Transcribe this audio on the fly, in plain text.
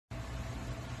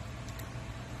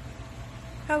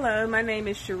Hello, my name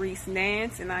is Sharise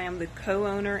Nance, and I am the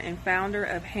co-owner and founder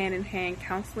of Hand in Hand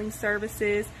Counseling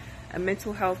Services, a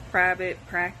mental health private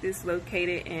practice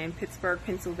located in Pittsburgh,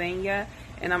 Pennsylvania.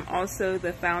 And I'm also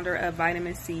the founder of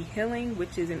Vitamin C Healing,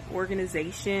 which is an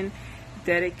organization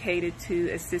dedicated to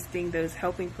assisting those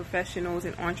helping professionals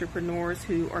and entrepreneurs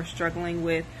who are struggling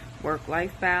with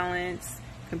work-life balance,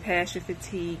 compassion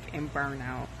fatigue, and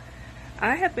burnout.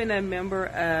 I have been a member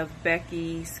of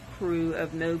Becky's crew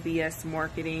of No BS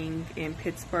Marketing in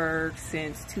Pittsburgh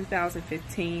since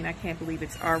 2015. I can't believe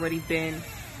it's already been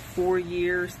 4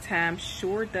 years. Time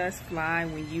sure does fly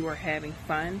when you are having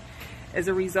fun. As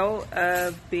a result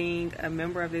of being a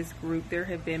member of this group, there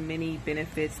have been many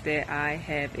benefits that I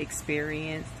have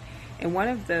experienced. And one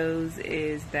of those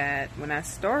is that when I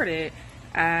started,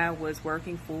 I was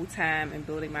working full-time and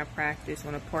building my practice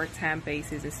on a part-time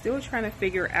basis and still trying to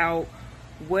figure out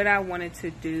what I wanted to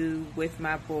do with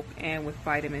my book and with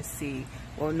vitamin C.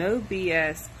 Well, No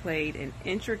BS played an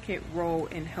intricate role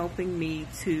in helping me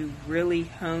to really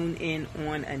hone in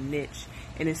on a niche.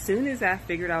 And as soon as I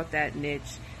figured out that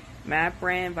niche, my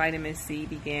brand Vitamin C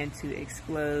began to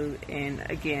explode. And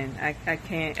again, I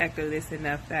can't echo this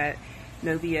enough that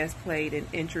No BS played an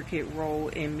intricate role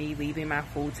in me leaving my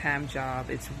full-time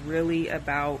job. It's really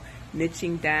about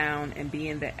niching down and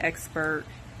being the expert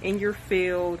in your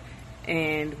field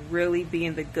and really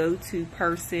being the go-to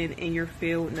person in your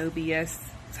field. No BS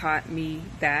taught me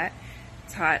that,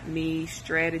 taught me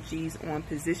strategies on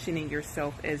positioning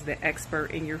yourself as the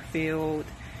expert in your field,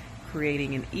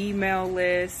 creating an email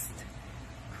list,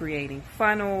 creating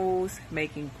funnels,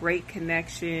 making great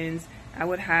connections. I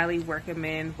would highly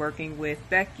recommend working with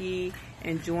Becky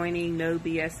and joining No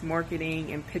BS Marketing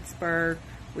in Pittsburgh.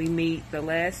 We meet the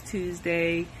last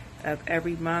Tuesday of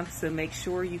every month, so make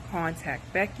sure you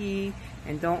contact Becky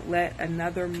and don't let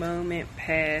another moment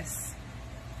pass.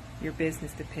 Your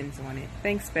business depends on it.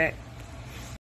 Thanks, Beck.